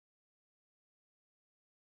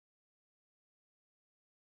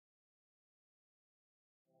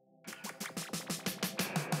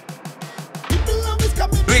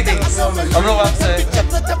Greetings. Omlouvám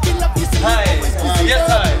Hi. Yes,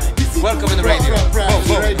 hi. Welcome in the radio.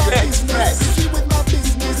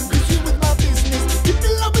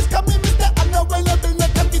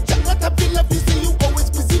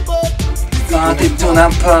 Party to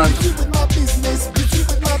Nampad.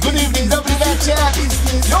 Good evening,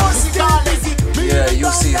 Yeah,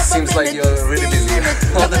 Ucee, seems like you're really busy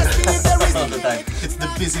all the time. It's the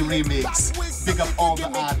busy remix. Big up all the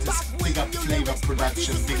artists, big up Flavour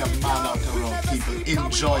Productions, big up Man Out the Road. People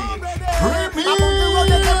enjoy it.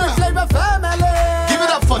 Give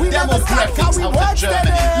it up for Demographics out of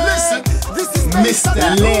Germany. Listen, Mr.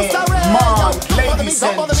 Le Mark, ladies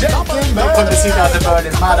and gentlemen. Welcome to see out the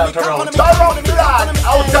Berlin, Man Out the Road. From Prag,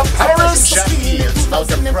 out of Paris, Djei,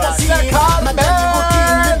 out of Prague.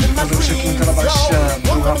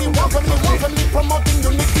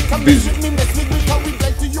 Busy.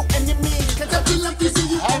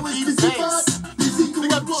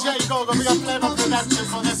 Big up Djei Gogo, big up Flavour Productions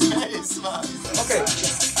for this space, man. Okay,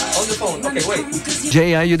 on the phone. Okay, wait.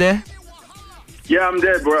 Jay, are you there? Yeah, I'm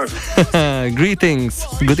there, bro. Greetings.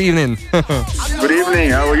 Good evening. Good evening.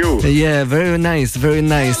 How are you? Yeah, very nice, very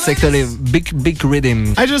nice. Actually, big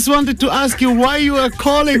rhythm. I just wanted to ask you why you are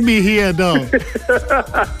calling me here, though.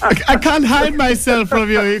 I can't hide myself from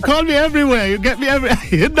you. You call me everywhere. You get me everywhere.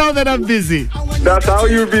 You know that I'm busy. That's how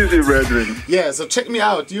you're busy, brethren. Yeah, so check me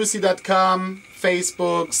out. Ucee.com,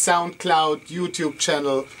 Facebook, SoundCloud, YouTube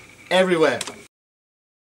channel, everywhere.